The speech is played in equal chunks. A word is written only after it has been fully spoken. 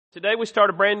Today we start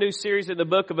a brand new series in the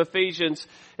book of Ephesians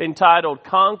entitled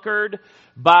Conquered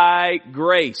by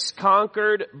Grace.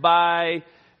 Conquered by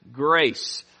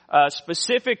Grace.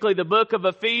 Specifically, the book of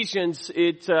Ephesians,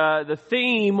 the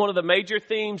theme, one of the major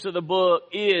themes of the book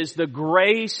is the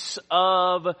grace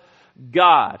of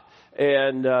God.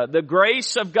 And the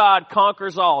grace of God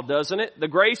conquers all, doesn't it? The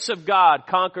grace of God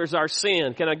conquers our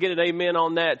sin. Can I get an amen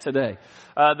on that today?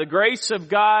 The grace of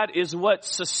God is what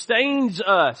sustains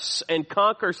us and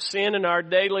conquers sin in our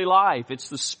daily life. It's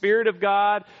the Spirit of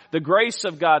God, the grace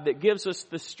of God that gives us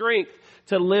the strength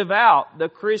to live out the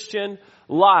Christian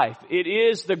life. It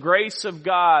is the grace of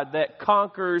God that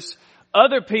conquers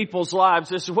other people's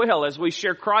lives as well as we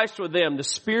share Christ with them. The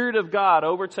Spirit of God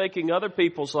overtaking other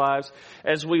people's lives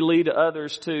as we lead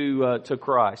others to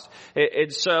Christ.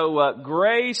 And so,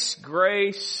 grace.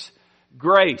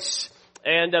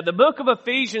 And the book of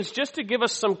Ephesians, just to give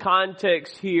us some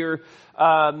context here,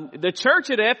 the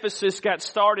church at Ephesus got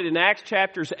started in Acts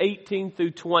chapters 18 through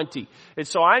 20. And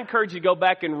so I encourage you to go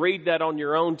back and read that on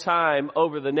your own time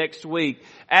over the next week.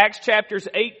 Acts chapters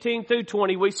 18 through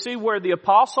 20, we see where the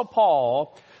Apostle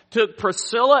Paul took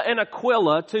Priscilla and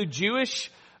Aquila, two Jewish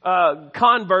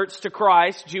converts to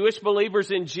Christ, Jewish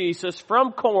believers in Jesus,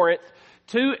 from Corinth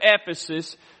to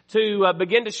Ephesus to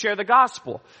begin to share the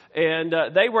gospel. And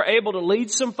they were able to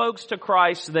lead some folks to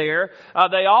Christ there.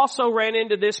 They also ran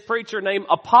into this preacher named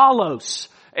Apollos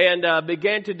and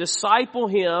began to disciple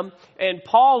him. And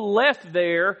Paul left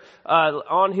there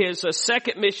on his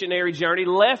second missionary journey,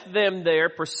 left them there,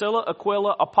 Priscilla,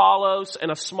 Aquila, Apollos, and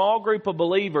a small group of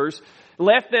believers,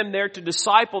 left them there to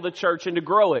disciple the church and to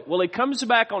grow it. Well, he comes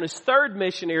back on his third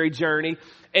missionary journey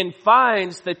and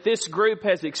finds that this group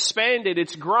has expanded,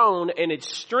 it's grown, and it's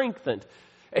strengthened.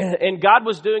 And God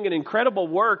was doing an incredible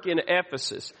work in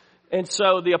Ephesus. And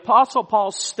so the Apostle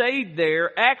Paul stayed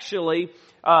there actually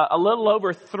a little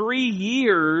over 3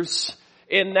 years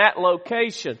in that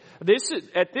location.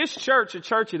 At this church, the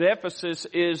church at Ephesus,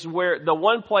 is where the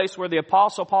one place where the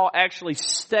Apostle Paul actually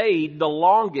stayed the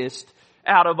longest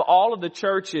out of all of the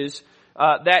churches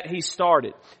that he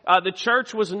started. The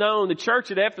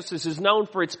church at Ephesus is known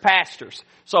for its pastors.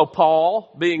 So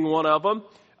Paul being one of them,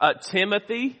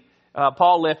 Timothy,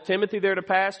 Paul left Timothy there to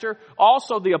pastor.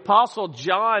 Also the Apostle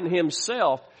John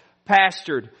himself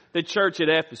pastored the church at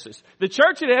Ephesus. The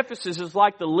church at Ephesus is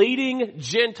like the leading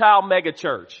Gentile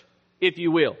megachurch, if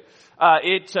you will.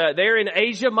 They're in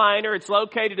Asia Minor. It's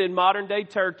located in modern day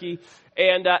Turkey.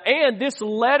 And this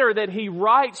letter that he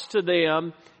writes to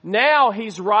them, now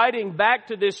he's writing back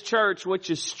to this church,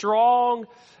 which is strong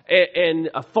and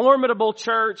a formidable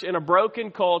church in a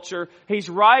broken culture. He's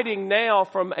writing now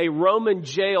from a Roman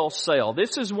jail cell.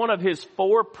 This is one of his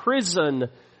 4 prison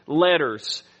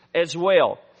letters as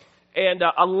well. And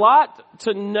a lot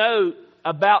to note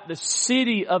about the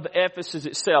city of Ephesus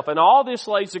itself. And all this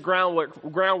lays the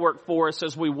groundwork for us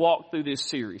as we walk through this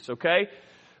series, okay?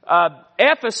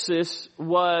 Ephesus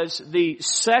was the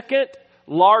second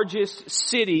largest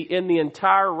city in the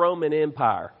entire Roman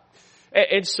Empire.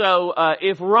 And so,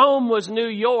 if Rome was New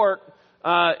York,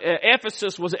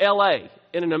 Ephesus was LA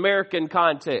in an American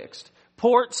context.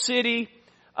 Port city,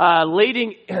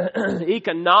 leading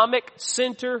economic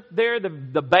center there.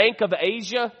 The Bank of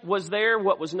Asia was there,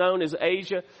 what was known as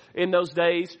Asia in those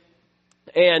days.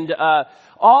 And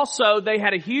also, they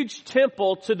had a huge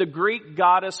temple to the Greek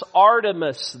goddess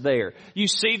Artemis there. You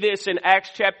see this in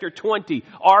Acts chapter 20,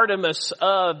 Artemis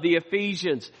of the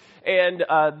Ephesians. And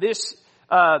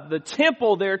the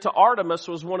temple there to Artemis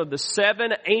was one of the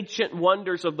 7 ancient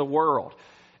wonders of the world.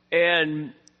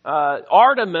 And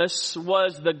Artemis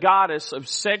was the goddess of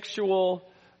sexual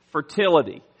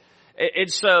fertility.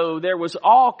 And so there was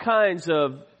all kinds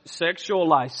of sexual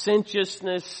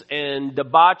licentiousness and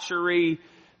debauchery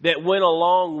that went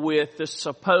along with the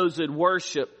supposed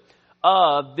worship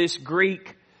of this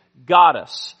Greek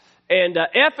goddess. And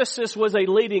Ephesus was a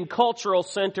leading cultural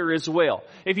center as well.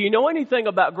 If you know anything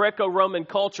about Greco-Roman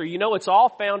culture, you know it's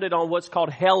all founded on what's called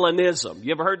Hellenism.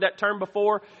 You ever heard that term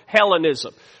before?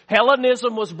 Hellenism.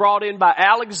 Hellenism was brought in by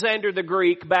Alexander the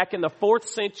Greek back in the 4th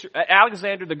century,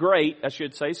 Alexander the Great,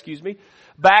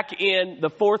 back in the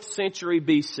 4th century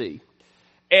BC.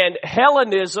 And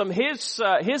Hellenism, his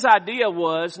idea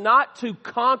was not to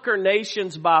conquer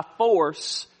nations by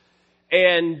force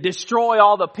and destroy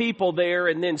all the people there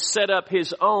and then set up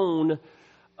his own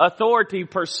authority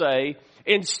per se.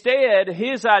 Instead,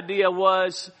 his idea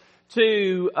was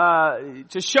to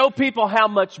show people how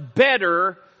much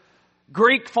better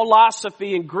Greek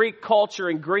philosophy and Greek culture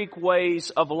and Greek ways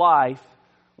of life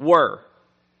were.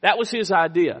 That was his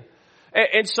idea.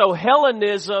 And so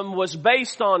Hellenism was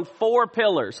based on 4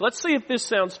 pillars. Let's see if this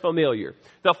sounds familiar.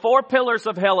 The 4 pillars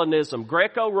of Hellenism,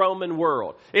 Greco-Roman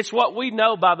world. It's what we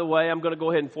know, by the way, I'm going to go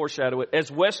ahead and foreshadow it,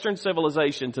 as Western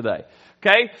civilization today.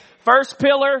 Okay? First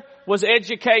pillar was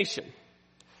education.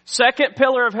 Second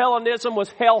pillar of Hellenism was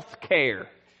health care.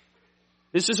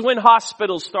 This is when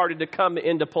hospitals started to come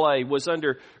into play, was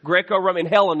under Greco-Roman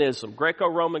Hellenism,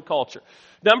 Greco-Roman culture.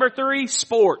 Number 3,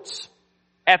 sports,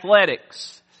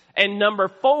 athletics. And number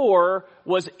 4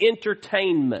 was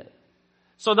entertainment.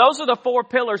 So those are the 4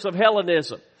 pillars of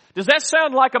Hellenism. Does that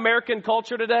sound like American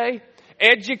culture today?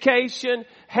 Education,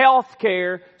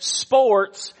 healthcare,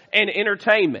 sports, and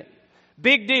entertainment.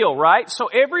 Big deal, right? So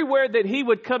everywhere that he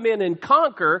would come in and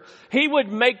conquer, he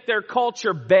would make their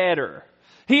culture better.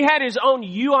 He had his own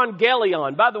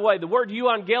euangelion. By the way, the word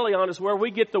euangelion is where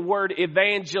we get the word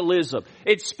evangelism.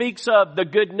 It speaks of the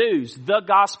good news, the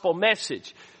gospel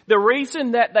message. The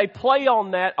reason that they play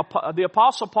on that, the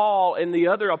Apostle Paul and the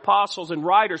other apostles and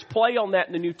writers play on that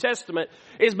in the New Testament,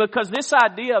 is because this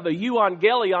idea of a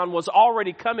euangelion was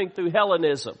already coming through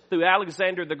Hellenism, through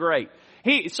Alexander the Great.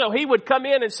 So he would come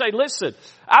in and say, listen,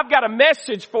 I've got a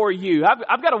message for you.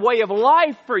 I've got a way of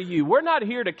life for you. We're not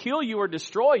here to kill you or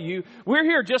destroy you. We're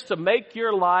here just to make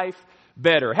your life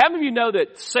better. How many of you know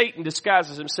that Satan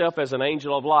disguises himself as an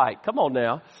angel of light? Come on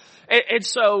now. And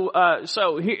so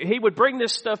he would bring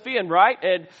this stuff in, right?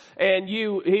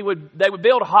 They would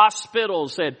build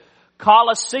hospitals and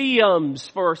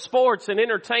coliseums for sports and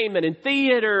entertainment and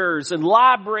theaters and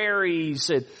libraries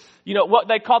and, you know, what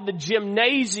they called the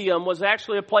gymnasium was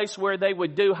actually a place where they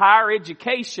would do higher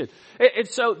education. And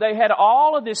so they had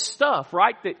all of this stuff,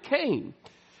 right, that came.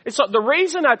 And so the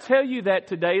reason I tell you that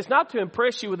today is not to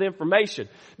impress you with information.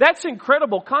 That's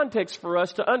incredible context for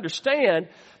us to understand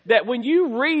that when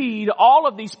you read all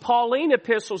of these Pauline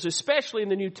epistles, especially in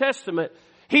the New Testament,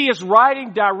 he is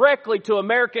writing directly to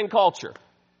American culture.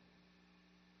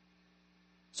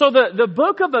 So the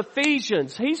book of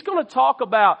Ephesians, he's going to talk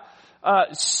about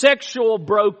sexual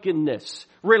brokenness,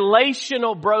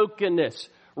 relational brokenness,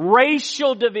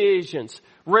 racial divisions,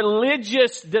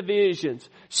 religious divisions,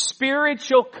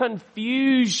 spiritual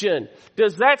confusion.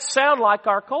 Does that sound like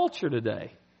our culture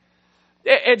today?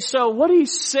 And so what he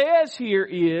says here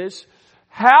is,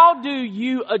 how do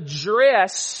you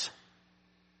address,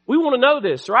 we want to know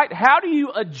this, right? How do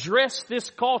you address this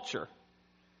culture?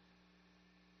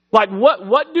 Like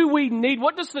what do we need?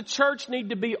 What does the church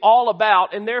need to be all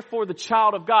about, and therefore the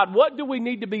child of God? What do we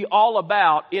need to be all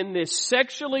about in this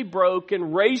sexually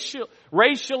broken,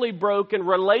 racially broken,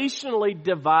 relationally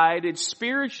divided,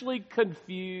 spiritually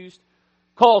confused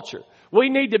culture? We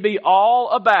need to be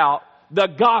all about the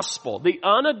gospel, the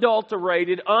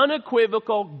unadulterated,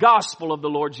 unequivocal gospel of the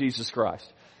Lord Jesus Christ.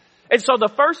 And so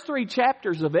the first 3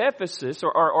 chapters of Ephesus,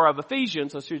 or of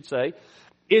Ephesians, I should say,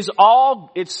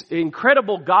 it's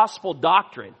incredible gospel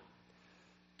doctrine.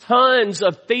 Tons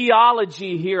of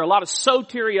theology here, a lot of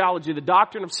soteriology, the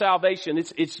doctrine of salvation.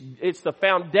 It's the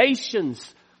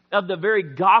foundations of the very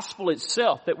gospel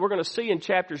itself that we're going to see in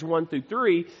chapters 1 through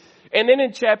 3. And then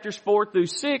in chapters 4 through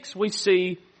 6, we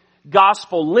see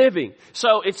gospel living.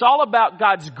 So it's all about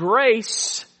God's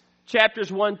grace,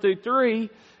 chapters 1 through 3,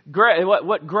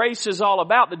 what grace is all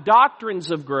about, the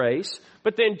doctrines of grace.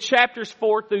 But then chapters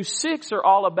 4 through 6 are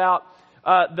all about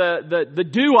the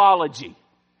duology,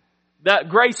 the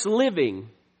grace living.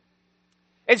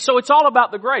 And so it's all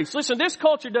about the grace. Listen, this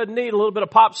culture doesn't need a little bit of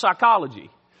pop psychology.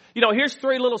 You know, here's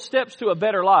 3 little steps to a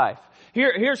better life.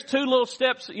 Here's 2 little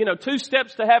steps, 2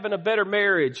 steps to having a better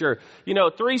marriage, or,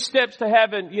 3 steps to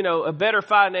having, a better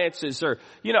finances, or,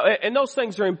 and those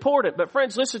things are important. But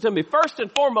friends, listen to me. First and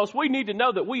foremost, we need to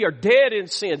know that we are dead in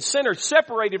sin, sinners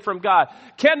separated from God,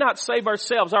 cannot save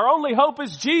ourselves. Our only hope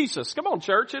is Jesus. Come on,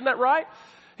 church, isn't that right?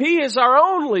 He is our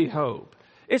only hope.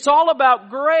 It's all about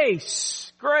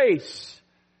grace. Grace.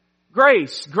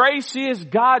 Grace. Grace is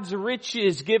God's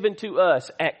riches given to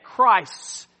us at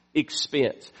Christ's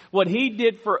expense. What He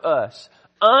did for us.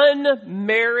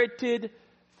 Unmerited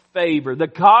favor. The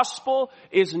gospel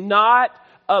is not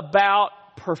about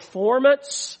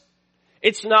performance.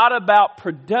 It's not about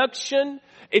production.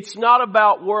 It's not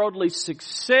about worldly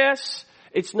success.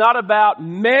 It's not about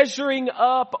measuring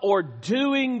up or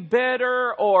doing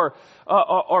better or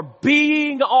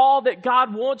being all that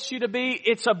God wants you to be.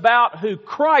 It's about who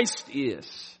Christ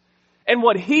is and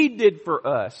what He did for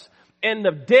us and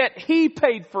the debt He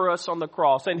paid for us on the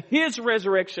cross and His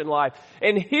resurrection life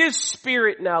and His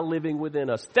Spirit now living within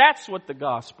us. That's what the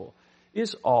gospel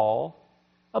is all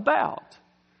about.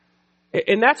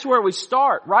 And that's where we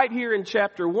start. Right here in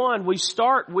chapter 1, we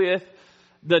start with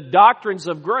the doctrines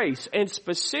of grace, and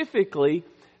specifically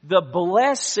the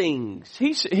blessings.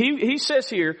 He says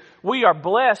here, we are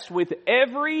blessed with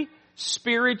every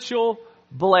spiritual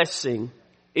blessing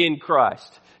in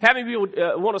Christ. How many of you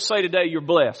want to say today you're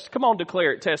blessed? Come on,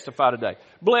 declare it, testify today.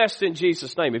 Blessed in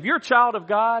Jesus' name. If you're a child of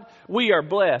God, we are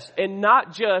blessed. And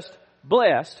not just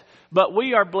blessed, but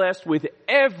we are blessed with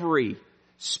every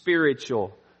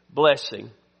spiritual blessing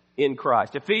in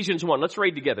Christ. Ephesians 1. Let's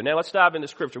read together. Now let's dive into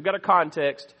Scripture. We've got a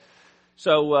context.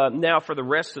 So now for the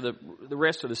rest of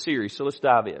the series. So let's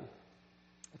dive in.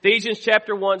 Ephesians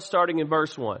chapter 1, starting in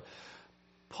verse 1.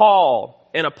 Paul,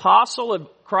 an apostle of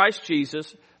Christ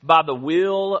Jesus, by the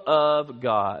will of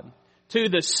God. To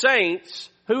the saints,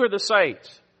 who are the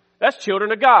saints? That's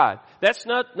children of God. That's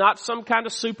not some kind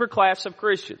of super class of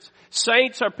Christians.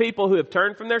 Saints are people who have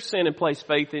turned from their sin and placed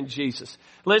faith in Jesus.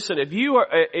 Listen, if you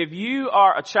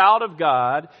are a child of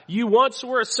God, you once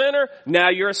were a sinner, now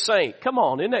you're a saint. Come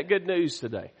on, isn't that good news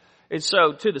today? And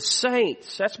so to the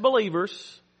saints, that's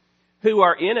believers who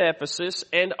are in Ephesus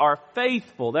and are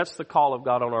faithful. That's the call of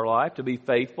God on our life, to be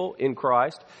faithful in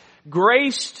Christ.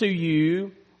 Grace to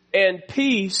you and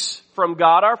peace from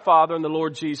God our Father and the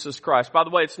Lord Jesus Christ. By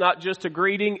the way, it's not just a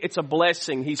greeting, it's a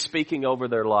blessing He's speaking over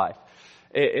their life.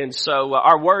 And so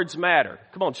our words matter.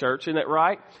 Come on, church, isn't that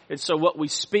right? And so what we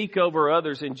speak over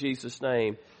others in Jesus'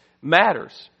 name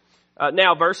matters.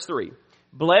 Now, verse 3.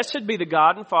 Blessed be the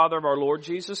God and Father of our Lord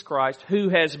Jesus Christ, who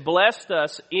has blessed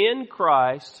us in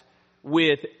Christ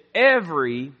with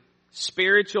every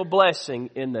spiritual blessing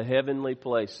in the heavenly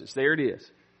places. There it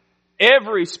is.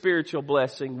 Every spiritual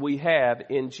blessing we have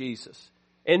in Jesus.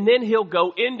 And then He'll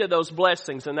go into those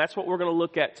blessings, and that's what we're going to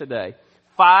look at today.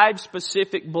 5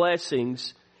 specific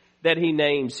blessings that He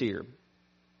names here.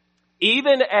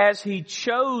 Even as He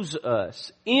chose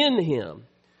us in Him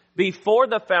before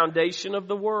the foundation of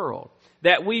the world,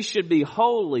 that we should be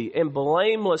holy and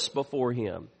blameless before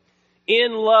Him.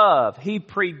 In love, He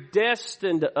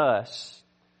predestined us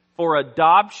for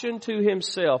adoption to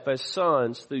Himself as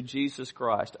sons through Jesus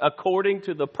Christ, according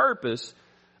to the purpose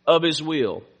of His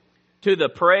will, to the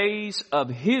praise of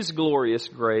His glorious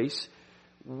grace,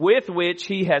 with which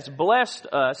He has blessed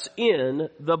us in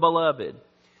the Beloved.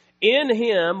 In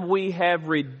Him we have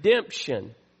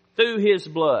redemption through His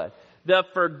blood, the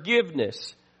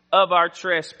forgiveness of our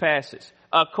trespasses,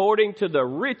 according to the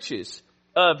riches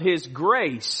of His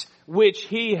grace, which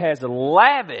He has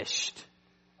lavished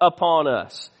upon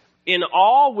us in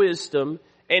all wisdom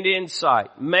and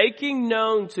insight, making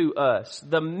known to us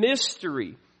the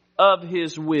mystery of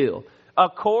His will,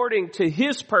 according to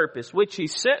His purpose, which He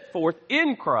set forth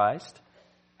in Christ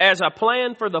as a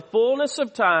plan for the fullness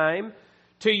of time,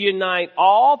 to unite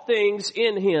all things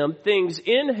in Him, things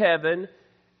in heaven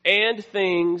and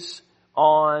things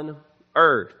on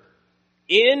earth.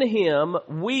 In Him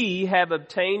we have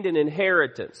obtained an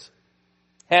inheritance,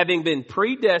 having been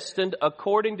predestined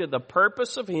according to the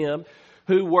purpose of Him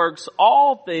who works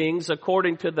all things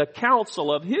according to the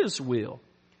counsel of His will,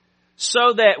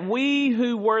 so that we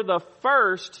who were the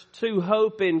first to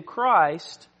hope in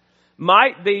Christ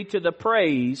might be to the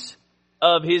praise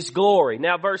of His glory.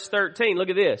 Now verse 13, look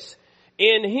at this.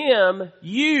 In Him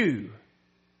you.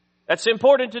 That's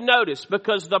important to notice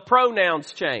because the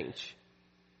pronouns change.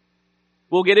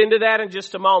 We'll get into that in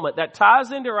just a moment. That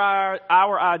ties into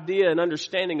our idea and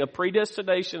understanding of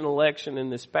predestination and election in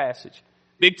this passage.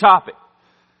 Big topic.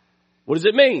 What does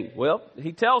it mean? Well,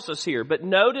 he tells us here, but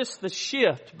notice the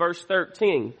shift, verse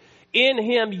 13. In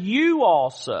Him you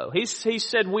also. He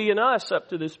said we and us up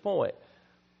to this point.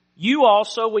 You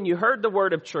also, when you heard the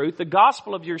word of truth, the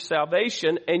gospel of your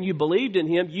salvation, and you believed in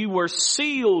Him, you were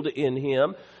sealed in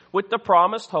Him with the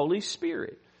promised Holy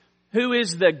Spirit, who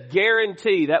is the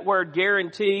guarantee. That word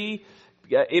guarantee,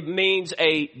 it means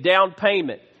a down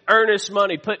payment, earnest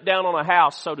money put down on a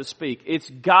house, so to speak. It's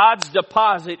God's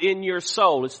deposit in your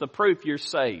soul. It's the proof you're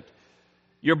saved.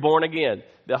 You're born again.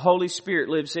 The Holy Spirit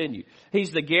lives in you.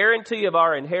 He's the guarantee of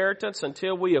our inheritance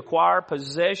until we acquire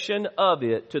possession of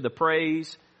it to the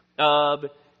praise of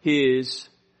His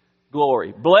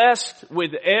glory. Blessed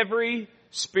with every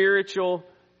spiritual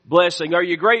blessing. Are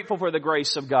you grateful for the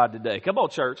grace of God today? Come on,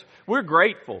 church. We're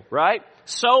grateful, right?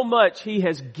 So much He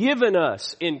has given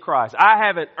us in Christ. I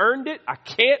haven't earned it. I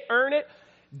can't earn it.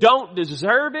 Don't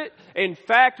deserve it. In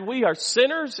fact, we are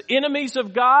sinners, enemies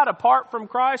of God. Apart from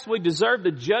Christ, we deserve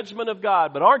the judgment of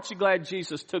God. But aren't you glad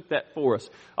Jesus took that for us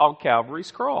on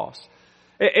Calvary's cross?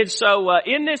 And so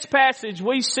in this passage,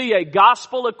 we see a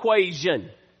gospel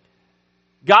equation.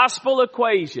 Gospel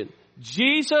equation.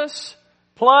 Jesus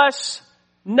plus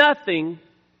nothing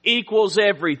equals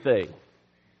everything.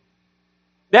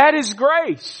 That is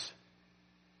grace.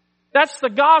 That's the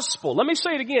gospel. Let me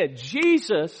say it again.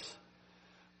 Jesus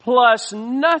plus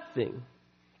nothing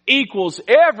equals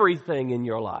everything in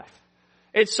your life.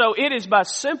 And so it is by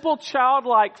simple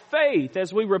childlike faith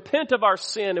as we repent of our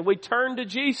sin and we turn to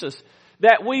Jesus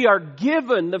that we are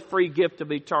given the free gift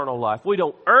of eternal life. We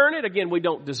don't earn it. Again, we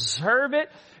don't deserve it.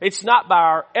 It's not by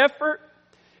our effort.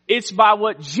 It's by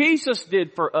what Jesus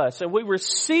did for us. And we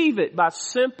receive it by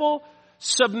simple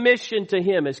submission to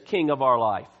Him as King of our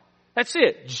life. That's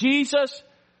it. Jesus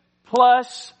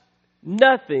plus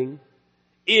nothing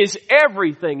is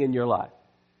everything in your life.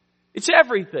 It's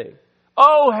everything.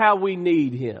 Oh, how we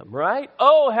need Him, right?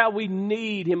 Oh, how we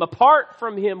need Him. Apart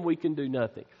from Him, we can do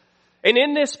nothing. And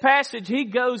in this passage, he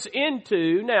goes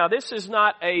into, now this is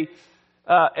not an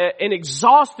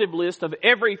exhaustive list of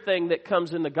everything that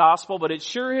comes in the gospel, but it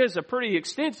sure is a pretty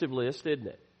extensive list, isn't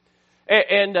it?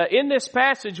 And in this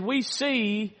passage, we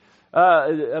see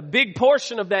a big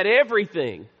portion of that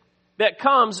everything that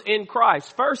comes in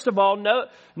Christ. First of all,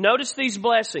 notice these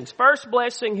blessings. First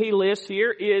blessing he lists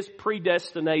here is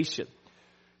predestination.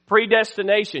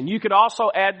 Predestination. You could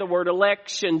also add the word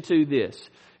election to this.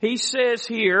 He says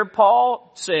here,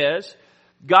 Paul says,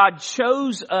 God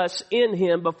chose us in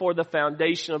Him before the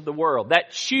foundation of the world.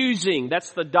 That choosing,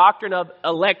 that's the doctrine of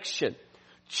election.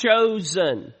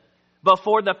 Chosen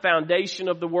before the foundation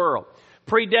of the world.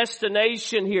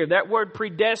 Predestination here, that word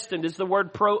predestined is the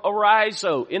word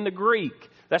proorizo in the Greek.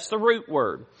 That's the root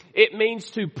word. It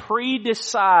means to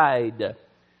predecide,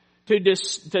 to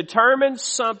determine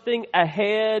something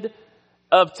ahead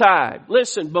of time.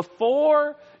 Listen,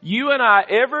 before you and I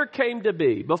ever came to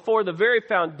be, before the very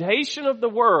foundation of the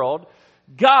world,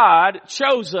 God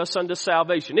chose us unto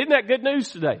salvation. Isn't that good news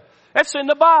today? That's in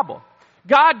the Bible.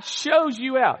 God chose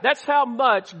you out. That's how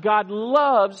much God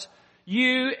loves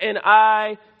you and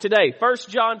I today. 1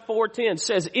 John 4:10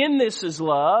 says, in this is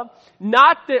love,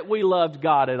 not that we loved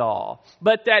God at all,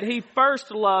 but that He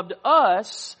first loved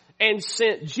us and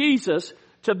sent Jesus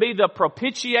to be the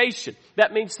propitiation.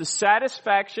 That means the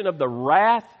satisfaction of the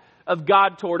wrath of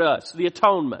God toward us, the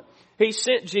atonement. He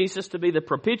sent Jesus to be the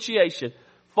propitiation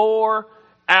for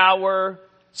our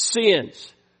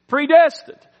sins.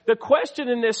 Predestined. The question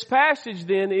in this passage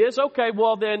then is, okay,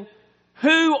 well then,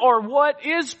 who or what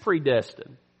is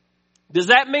predestined? Does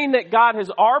that mean that God has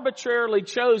arbitrarily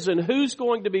chosen who's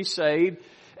going to be saved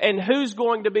and who's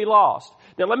going to be lost?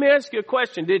 Now let me ask you a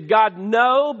question. Did God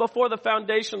know before the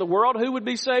foundation of the world who would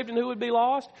be saved and who would be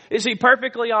lost? Is He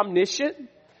perfectly omniscient?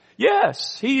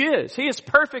 Yes, He is. He is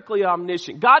perfectly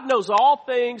omniscient. God knows all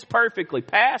things perfectly,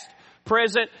 past,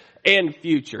 present, and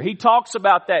future. He talks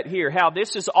about that here, how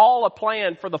this is all a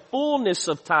plan for the fullness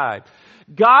of time.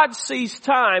 God sees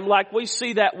time like we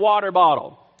see that water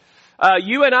bottle.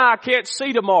 You and I can't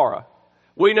see tomorrow.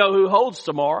 We know who holds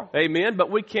tomorrow, amen,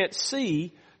 but we can't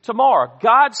see tomorrow.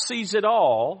 God sees it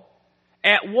all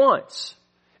at once.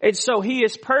 And so He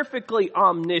is perfectly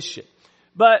omniscient.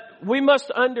 But we must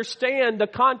understand the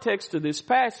context of this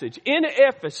passage. In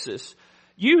Ephesus,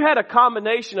 you had a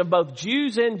combination of both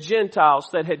Jews and Gentiles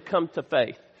that had come to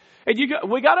faith. And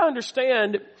we got to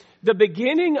understand the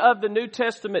beginning of the New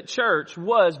Testament church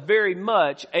was very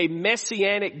much a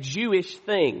messianic Jewish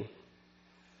thing.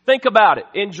 Think about it.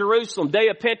 In Jerusalem, day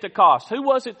of Pentecost, who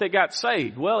was it that got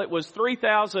saved? Well, it was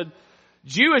 3,000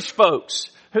 Jewish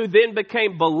folks who then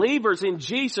became believers in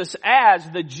Jesus as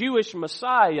the Jewish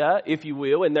Messiah, if you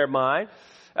will, in their mind.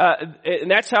 And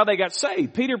that's how they got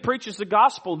saved. Peter preaches the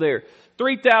gospel there.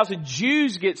 3,000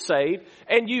 Jews get saved,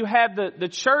 and you have the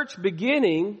church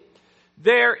beginning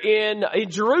there in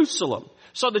Jerusalem.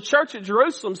 So the church at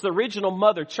Jerusalem is the original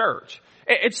mother church.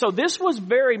 And so this was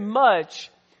very much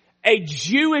a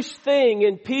Jewish thing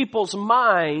in people's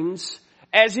minds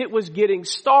as it was getting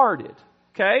started.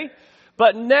 Okay?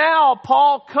 But now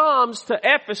Paul comes to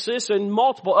Ephesus and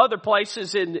multiple other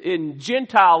places in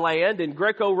Gentile land, in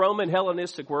Greco-Roman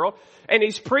Hellenistic world, and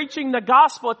he's preaching the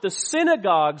gospel at the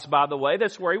synagogues, by the way.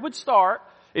 That's where he would start,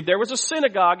 if there was a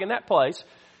synagogue in that place.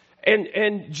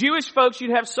 And Jewish folks,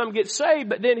 you'd have some get saved,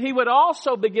 but then he would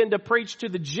also begin to preach to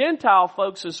the Gentile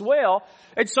folks as well.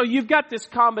 And so you've got this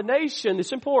combination,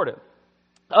 it's important,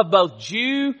 of both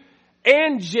Jew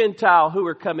and Gentile who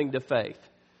are coming to faith.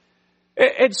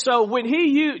 And so when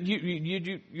you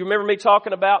remember me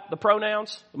talking about the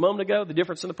pronouns a moment ago, the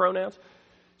difference in the pronouns?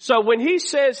 So when he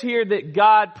says here that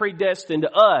God predestined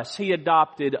us, He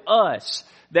adopted us,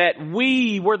 that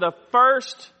we were the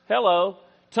first,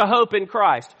 to hope in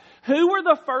Christ. Who were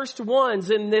the first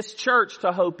ones in this church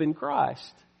to hope in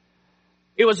Christ?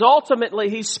 It was ultimately,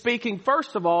 he's speaking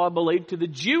first of all, I believe, to the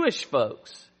Jewish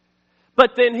folks.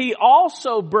 But then he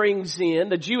also brings in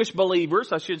the Jewish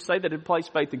believers, I should say, that had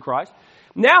placed faith in Christ.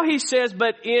 Now he says,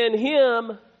 but in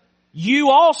Him You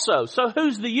also. So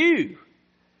who's the you?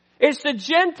 It's the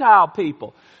Gentile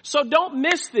people. So don't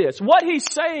miss this. What he's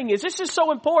saying is, this is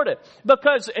so important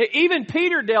because even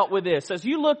Peter dealt with this. As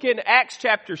you look in Acts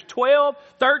chapters 12,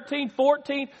 13,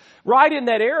 14, right in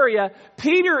that area,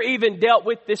 Peter even dealt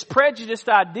with this prejudiced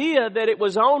idea that it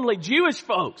was only Jewish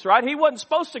folks, right? He wasn't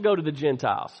supposed to go to the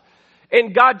Gentiles.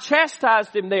 And God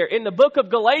chastised him there. In the book of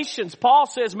Galatians, Paul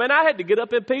says, man, I had to get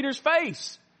up in Peter's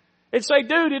face and say,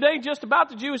 dude, it ain't just about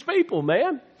the Jewish people,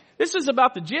 man. This is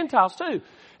about the Gentiles too.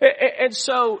 And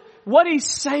so what he's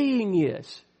saying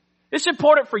is, it's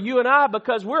important for you and I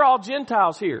because we're all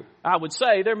Gentiles here. I would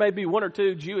say there may be one or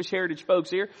two Jewish heritage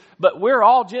folks here, but we're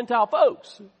all Gentile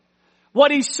folks. What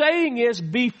he's saying is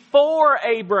before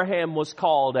Abraham was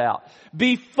called out,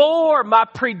 before my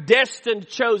predestined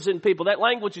chosen people, that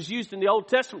language is used in the Old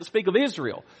Testament to speak of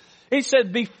Israel. He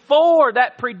said before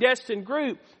that predestined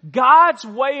group, God's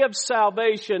way of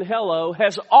salvation,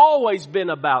 has always been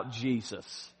about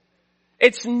Jesus.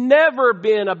 It's never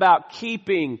been about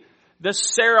keeping the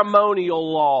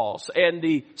ceremonial laws and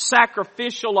the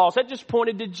sacrificial laws. That just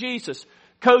pointed to Jesus.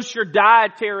 Kosher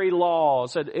dietary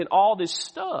laws and all this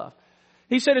stuff.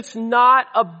 He said it's not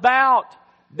about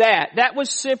that. That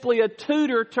was simply a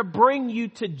tutor to bring you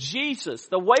to Jesus.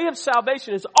 The way of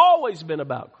salvation has always been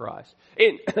about Christ.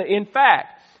 In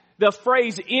fact, the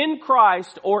phrase in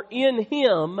Christ or in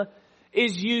Him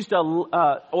is used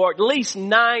or at least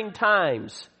 9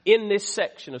 times in this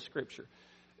section of Scripture.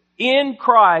 In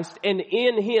Christ and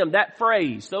in Him, that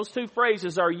phrase, those 2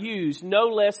 phrases are used no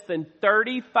less than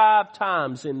 35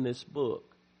 times in this book.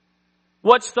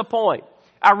 What's the point?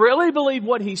 I really believe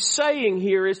what he's saying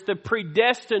here is the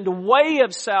predestined way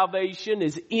of salvation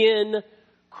is in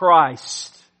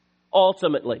Christ,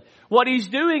 ultimately. What he's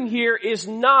doing here is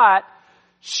not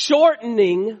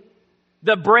shortening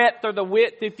the breadth or the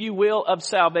width, if you will, of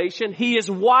salvation. He is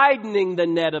widening the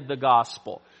net of the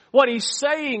gospel. What he's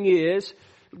saying is,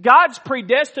 God's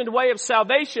predestined way of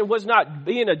salvation was not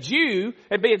being a Jew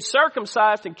and being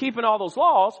circumcised and keeping all those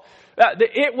laws.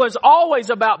 It was always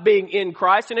about being in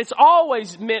Christ, and it's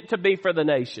always meant to be for the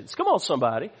nations. Come on,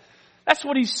 somebody. That's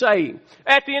what he's saying.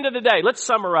 At the end of the day, let's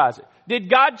summarize it. Did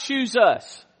God choose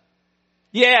us?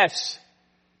 Yes.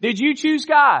 Did you choose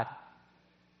God?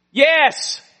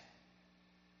 Yes.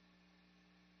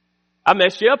 I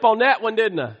messed you up on that one,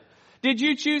 didn't I? Did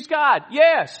you choose God?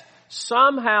 Yes.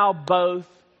 Somehow both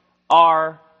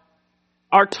are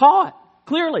taught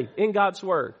clearly in God's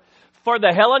Word. For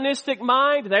the Hellenistic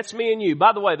mind, that's me and you.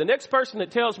 By the way, the next person that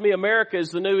tells me America is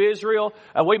the new Israel,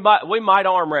 we might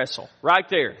arm wrestle right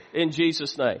there in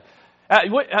Jesus' name.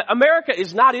 America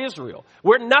is not Israel.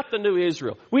 We're not the new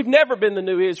Israel. We've never been the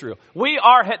new Israel. We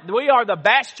are the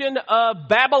bastion of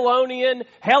Babylonian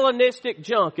Hellenistic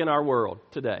junk in our world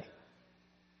today.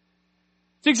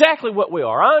 It's exactly what we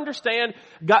are. I understand,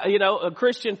 a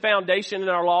Christian foundation in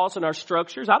our laws and our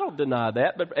structures. I don't deny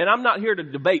that, and I'm not here to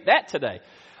debate that today.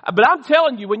 But I'm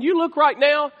telling you, when you look right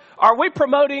now, are we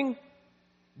promoting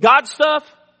God stuff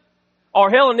or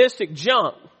Hellenistic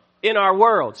junk in our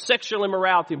world? Sexual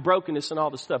immorality and brokenness and all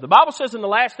this stuff. The Bible says in the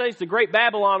last days, the great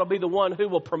Babylon will be the one who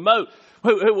will promote,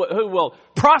 who will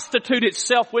prostitute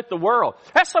itself with the world.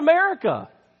 That's America.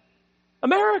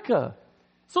 America.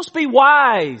 So let's be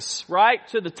wise, right,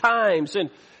 to the times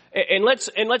and let's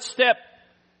step,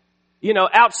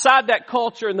 outside that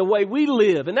culture and the way we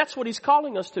live. And that's what he's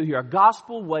calling us to here, a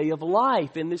gospel way of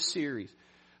life in this series.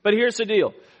 But here's the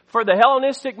deal. For the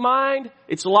Hellenistic mind,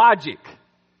 it's logic,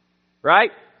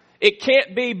 right? It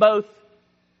can't be both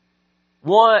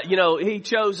one, he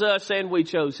chose us and we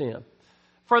chose him.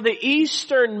 For the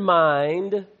Eastern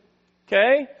mind,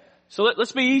 okay, so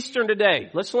let's be Eastern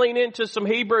today. Let's lean into some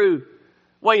Hebrew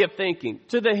way of thinking.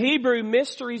 To the Hebrew,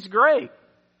 mystery's great.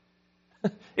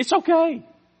 It's okay.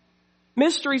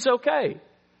 Mystery's okay.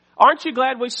 Aren't you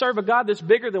glad we serve a God that's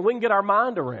bigger than we can get our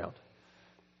mind around?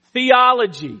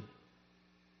 Theology.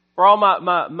 For all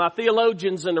my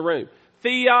theologians in the room.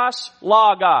 Theos,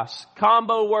 logos,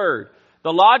 combo word.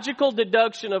 The logical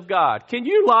deduction of God. Can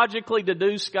you logically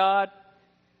deduce God?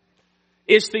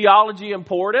 Is theology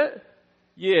important?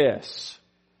 Yes.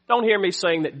 Don't hear me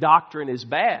saying that doctrine is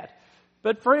bad.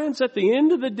 But friends, at the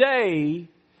end of the day,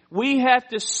 we have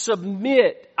to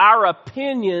submit our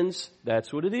opinions.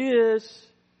 That's what it is.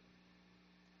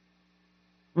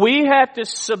 We have to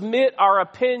submit our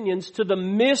opinions to the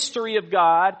mystery of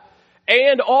God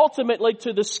and ultimately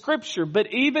to the Scripture. But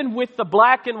even with the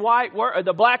black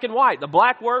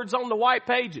words on the white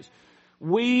pages,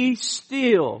 we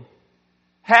still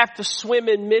have to swim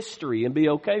in mystery and be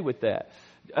okay with that.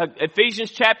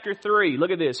 Ephesians chapter 3, look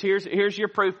at this. Here's your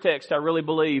proof text, I really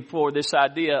believe, for this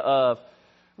idea of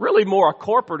really more a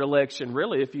corporate election,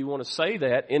 really, if you want to say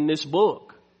that, in this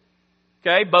book.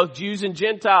 Okay, both Jews and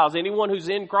Gentiles, anyone who's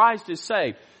in Christ is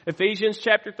saved. Ephesians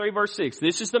chapter 3 verse 6.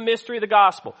 This is the mystery of the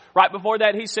gospel. Right before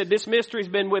that he said this mystery has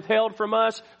been withheld from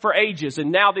us for ages,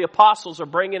 and now the apostles are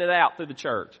bringing it out through the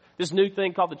church. This new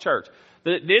thing called the church.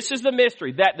 This is the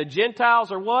mystery, that the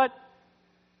Gentiles are what?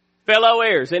 Fellow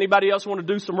heirs. Anybody else want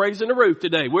to do some raising the roof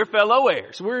today? We're fellow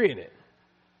heirs. We're in it.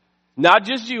 Not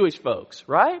just Jewish folks,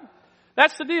 right?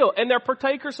 That's the deal. And they're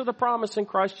partakers of the promise in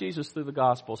Christ Jesus through the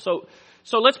gospel. So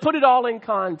let's put it all in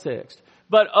context.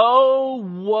 But oh,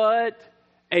 what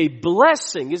a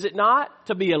blessing, is it not?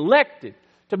 To be elected,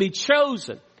 to be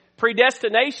chosen.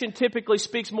 Predestination typically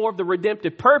speaks more of the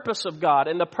redemptive purpose of God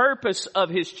and the purpose of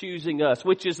His choosing us,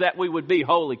 which is that we would be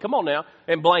holy. Come on now,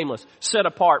 and blameless, set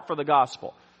apart for the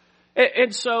gospel.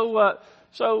 And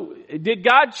so did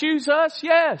God choose us?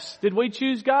 Yes. Did we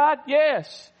choose God?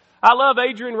 Yes. I love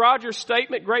Adrian Rogers'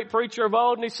 statement, great preacher of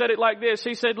old, and he said it like this.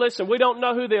 He said, listen, we don't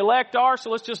know who the elect are,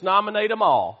 so let's just nominate them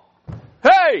all.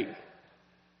 Hey!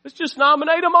 Let's just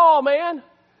nominate them all, man.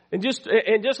 And just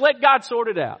let God sort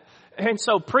it out. And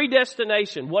so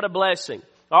predestination, what a blessing.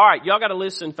 All right, y'all got to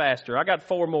listen faster. I got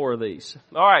 4 more of these.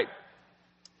 All right.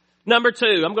 Number 2,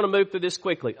 I'm going to move through this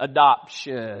quickly.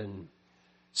 Adoption.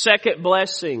 Second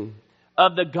blessing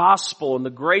of the gospel and the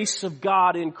grace of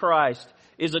God in Christ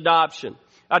is adoption.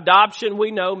 Adoption,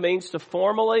 we know, means to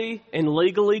formally and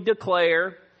legally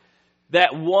declare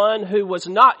that one who was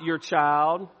not your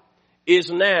child is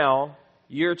now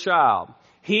your child.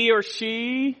 He or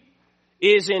she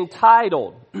is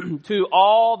entitled to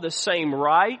all the same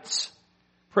rights,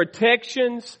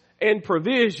 protections, and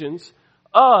provisions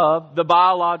of the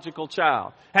biological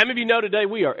child. How many of you know today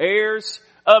we are heirs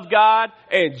of God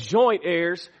and joint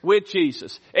heirs with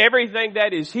Jesus? Everything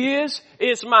that is His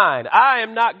is mine. I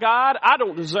am not God. I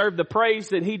don't deserve the praise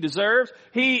that He deserves.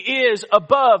 He is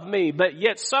above me, but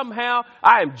yet somehow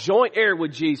I am joint heir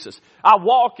with Jesus. I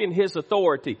walk in His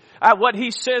authority. What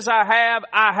He says I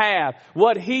have.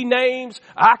 What He names,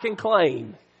 I can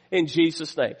claim in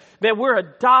Jesus' name. Man, we're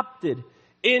adopted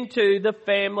into the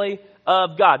family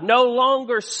of God. No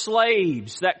longer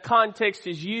slaves. That context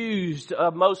is used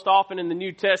most often in the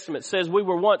New Testament. It says we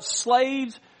were once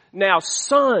slaves, now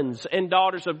sons and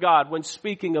daughters of God when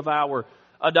speaking of our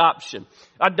adoption.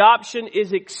 Adoption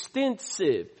is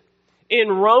extensive. In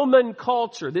Roman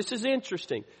culture, this is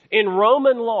interesting. In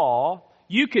Roman law,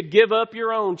 you could give up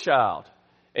your own child.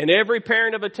 And every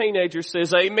parent of a teenager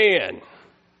says, amen.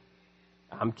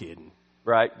 I'm kidding,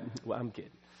 right? Well, I'm kidding.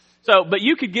 But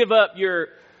you could give up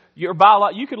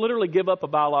you could literally give up a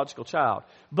biological child.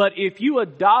 But if you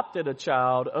adopted a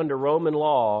child under Roman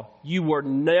law, you were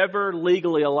never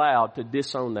legally allowed to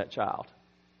disown that child.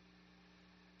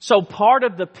 So part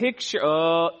of the picture,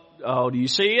 do you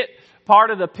see it? Part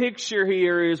of the picture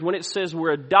here is when it says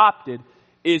we're adopted,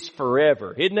 is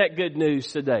forever. Isn't that good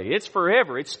news today? It's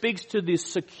forever. It speaks to the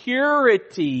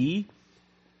security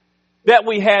that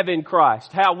we have in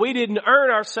Christ. How we didn't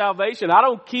earn our salvation. I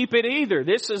don't keep it either.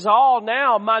 This is all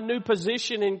now my new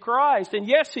position in Christ. And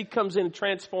yes, He comes in and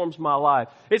transforms my life.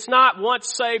 It's not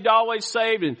once saved, always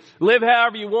saved, and live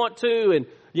however you want to, and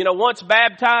once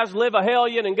baptized, live a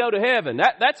hellion and go to heaven.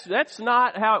 That's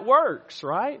not how it works,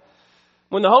 right?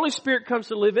 When the Holy Spirit comes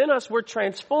to live in us, we're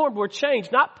transformed, we're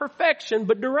changed. Not perfection,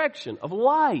 but direction of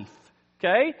life.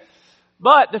 Okay?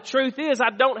 But the truth is, I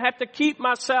don't have to keep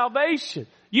my salvation.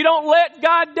 You don't let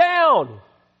God down.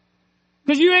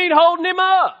 Because you ain't holding Him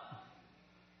up.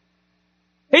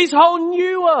 He's holding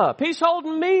you up. He's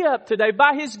holding me up today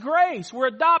by His grace. We're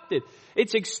adopted.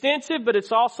 It's extensive, but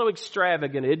it's also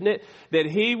extravagant, isn't it? That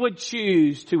He would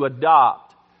choose to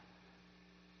adopt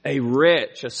a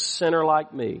wretch, a sinner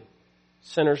like me.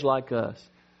 Sinners like us.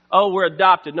 Oh, we're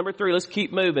adopted. Number 3, let's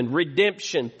keep moving.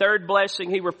 Redemption. Third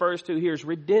blessing He refers to here is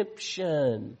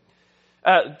redemption.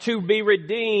 To be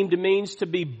redeemed means to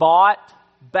be bought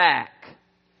back.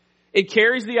 It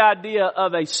carries the idea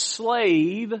of a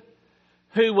slave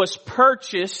who was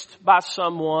purchased by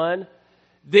someone,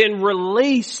 then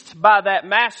released by that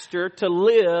master to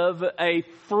live a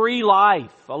free life,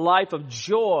 a life of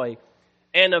joy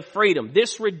and of freedom.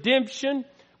 This redemption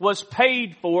was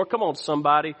paid for, come on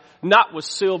somebody, not with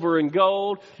silver and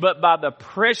gold, but by the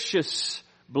precious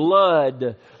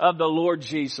blood of the Lord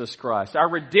Jesus Christ. Our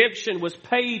redemption was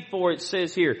paid for, it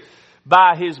says here,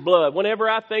 by His blood. Whenever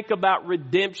I think about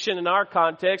redemption in our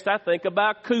context, I think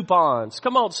about coupons.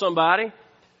 Come on somebody.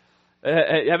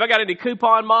 Have I got any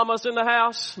coupon mamas in the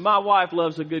house? My wife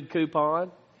loves a good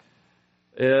coupon.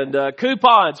 And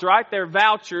coupons, right? They're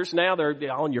vouchers. Now they're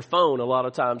on your phone a lot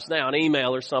of times now, an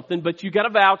email or something. But you got a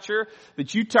voucher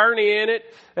that you turn in it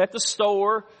at the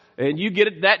store, and you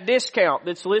get that discount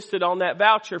that's listed on that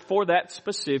voucher for that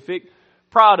specific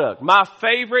product. My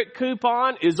favorite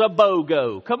coupon is a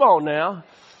BOGO. Come on now.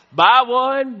 Buy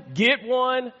one, get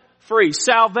one free.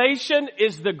 Salvation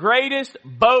is the greatest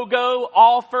BOGO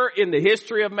offer in the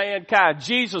history of mankind.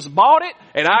 Jesus bought it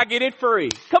and I get it free.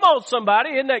 Come on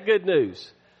somebody, isn't that good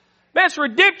news? That's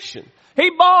redemption. He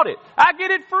bought it. I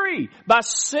get it free by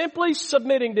simply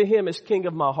submitting to Him as King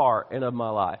of my heart and of my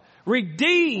life.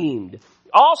 Redeemed.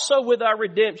 Also with our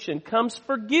redemption comes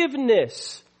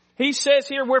forgiveness. He says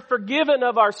here we're forgiven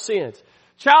of our sins.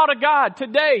 Child of God,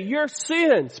 today your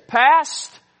sins,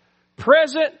 past,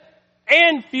 present,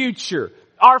 and future,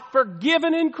 are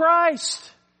forgiven in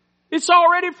Christ. It's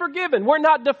already forgiven. We're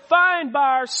not defined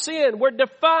by our sin. We're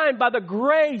defined by the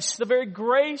grace, the very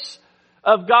grace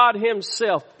of God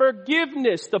Himself.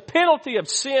 Forgiveness, the penalty of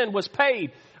sin was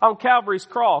paid on Calvary's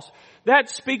cross. That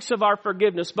speaks of our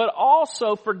forgiveness. But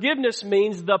also forgiveness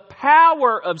means the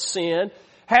power of sin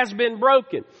has been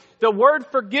broken. The word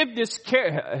forgiveness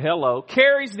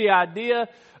carries the idea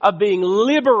of being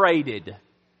liberated.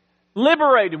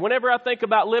 Liberated. Whenever I think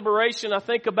about liberation, I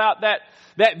think about that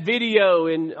video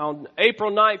on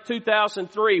April 9th,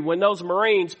 2003, when those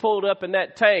Marines pulled up in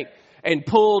that tank and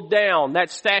pulled down that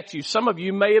statue. Some of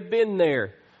you may have been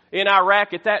there in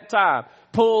Iraq at that time.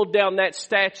 Pulled down that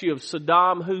statue of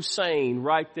Saddam Hussein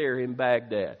right there in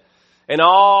Baghdad. And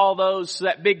all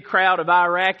that big crowd of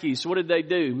Iraqis, what did they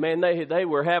do? Man, they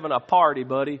were having a party,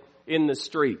 buddy, in the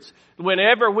streets.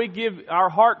 Whenever we give our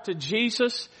heart to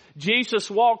Jesus, Jesus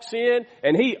walks in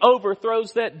and He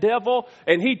overthrows that devil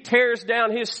and He tears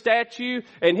down his statue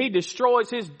and He destroys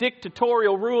his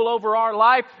dictatorial rule over our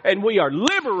life, and we are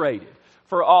liberated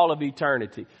for all of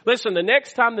eternity. Listen, the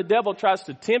next time the devil tries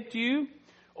to tempt you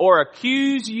or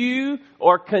accuse you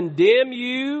or condemn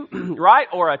you, right,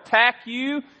 or attack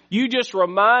you, you just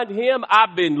remind him,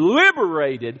 I've been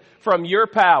liberated from your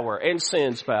power and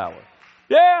sin's power.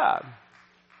 Yeah.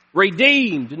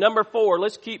 Redeemed. Number 4.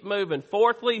 Let's keep moving.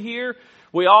 Fourthly here,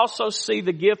 we also see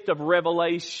the gift of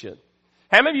revelation.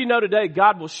 How many of you know today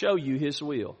God will show you His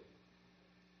will?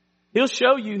 He'll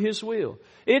show you His will.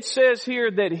 It says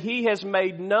here that He has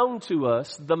made known to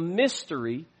us the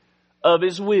mystery of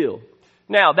His will.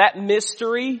 Now that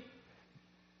mystery,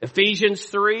 Ephesians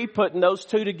 3, putting those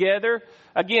two together,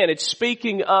 again, it's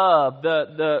speaking of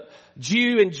the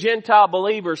Jew and Gentile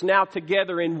believers now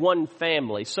together in one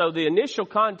family. So the initial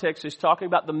context is talking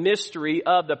about the mystery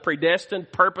of the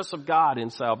predestined purpose of God in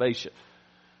salvation.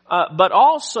 But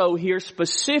also here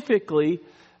specifically,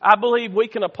 I believe we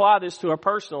can apply this to our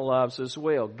personal lives as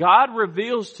well. God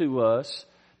reveals to us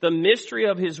the mystery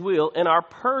of His will in our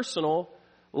personal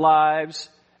lives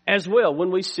as well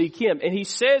when we seek Him. And He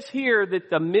says here that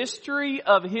the mystery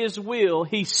of His will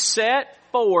He set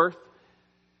forth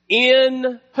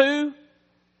in who?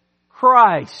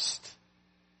 Christ.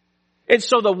 And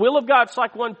so the will of God, it's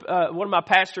like one of my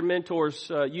pastor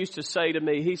mentors used to say to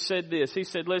me. He said this. He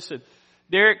said, listen,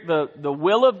 Derek, the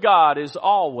will of God is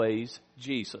always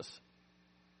Jesus.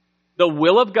 The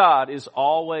will of God is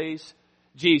always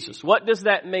Jesus. What does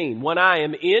that mean? When I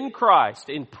am in Christ,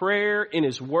 in prayer, in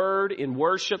His Word, in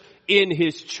worship, in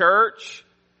His church,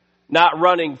 not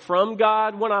running from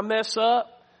God when I mess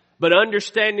up, but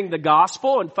understanding the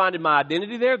gospel and finding my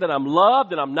identity there, that I'm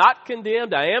loved, that I'm not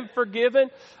condemned, I am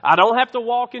forgiven. I don't have to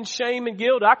walk in shame and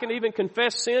guilt. I can even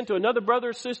confess sin to another brother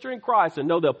or sister in Christ and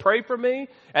know they'll pray for me,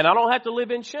 and I don't have to live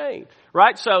in shame.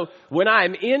 Right? So when I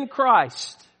am in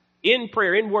Christ, in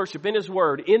prayer, in worship, in His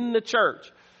Word, in the church,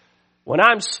 when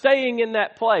I'm staying in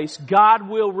that place, God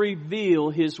will reveal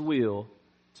His will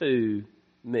to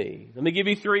me. Let me give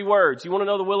you 3 words. You want to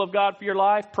know the will of God for your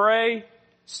life? Pray,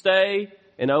 stay,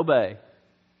 and obey.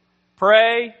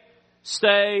 Pray,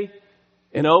 stay,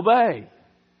 and obey.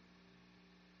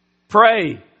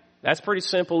 Pray. That's pretty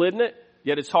simple, isn't it?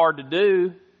 Yet it's hard to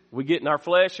do. We get in our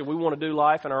flesh and we want to do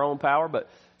life in our own power, but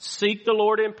seek the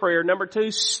Lord in prayer. Number 2,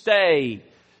 stay.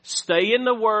 Stay in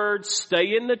the Word,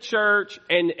 stay in the church,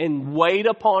 and wait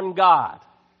upon God.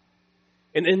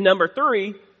 And then number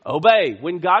 3, obey.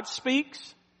 When God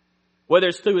speaks, whether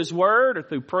it's through His Word or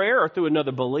through prayer or through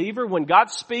another believer, when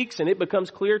God speaks and it becomes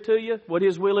clear to you what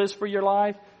His will is for your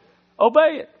life,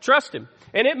 obey it. Trust Him.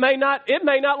 And it may not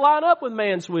line up with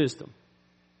man's wisdom.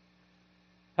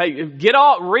 Hey,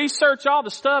 research all the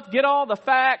stuff, get all the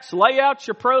facts, lay out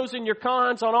your pros and your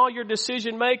cons on all your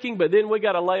decision making, but then we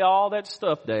got to lay all that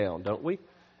stuff down, don't we?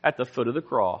 At the foot of the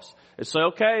cross. And say,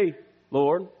 okay,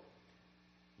 Lord,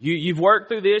 You've worked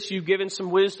through this, you've given some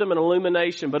wisdom and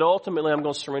illumination, but ultimately I'm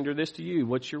going to surrender this to you.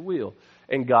 What's your will?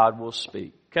 And God will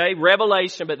speak. Okay,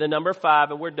 revelation, but the number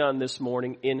 5, and we're done this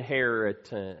morning,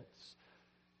 inheritance.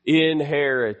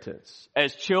 Inheritance.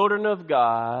 As children of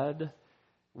God,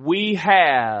 we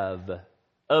have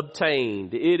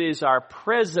obtained. It is our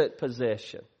present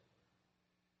possession.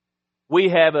 We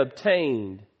have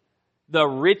obtained the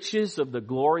riches of the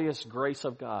glorious grace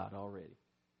of God already.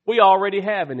 We already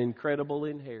have an incredible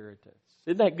inheritance.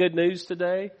 Isn't that good news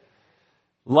today?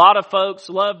 A lot of folks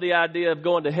love the idea of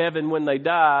going to heaven when they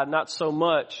die, not so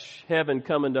much heaven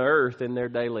coming to earth in their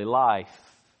daily life.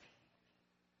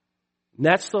 And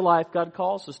that's the life God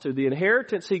calls us to. The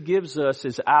inheritance He gives us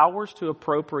is ours to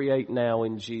appropriate now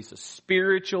in Jesus.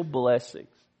 Spiritual blessings.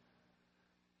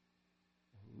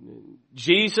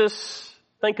 Jesus,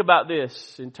 think about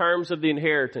this in terms of the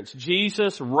inheritance.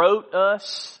 Jesus wrote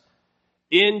us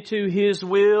into His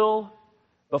will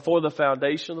before the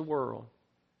foundation of the world.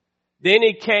 Then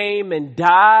He came and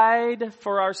died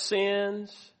for our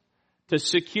sins to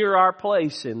secure our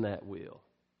place in that will.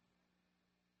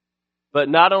 But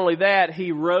not only that,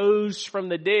 He rose from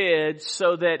the dead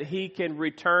so that He can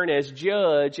return as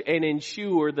judge and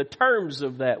ensure the terms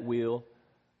of that will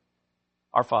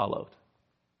are followed.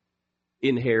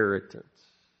 Inheritance.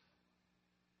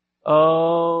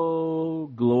 Oh,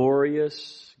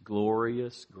 glorious,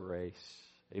 glorious grace.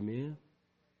 Amen.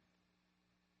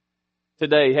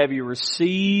 Today, have you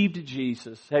received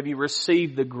Jesus? Have you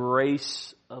received the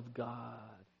grace of God?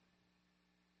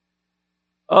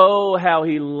 Oh, how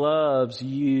He loves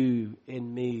you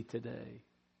and me today.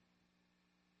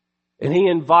 And He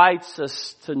invites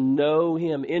us to know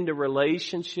Him, into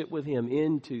relationship with Him,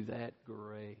 into that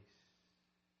grace.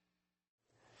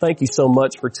 Thank you so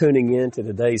much for tuning in to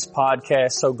today's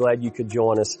podcast. So glad you could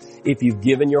join us. If you've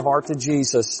given your heart to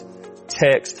Jesus,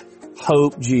 text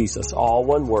Hope Jesus, all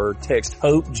one word. Text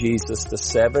Hope Jesus to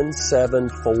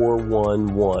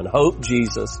 77411. Hope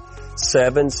Jesus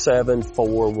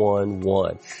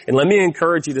 77411. And let me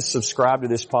encourage you to subscribe to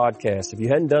this podcast. If you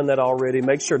hadn't done that already,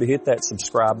 make sure to hit that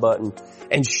subscribe button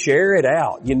and share it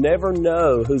out. You never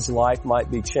know whose life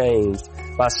might be changed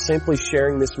by simply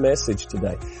sharing this message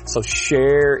today. So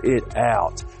share it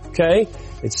out. Okay?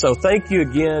 And so thank you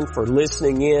again for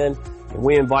listening in, and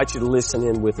we invite you to listen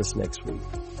in with us next week.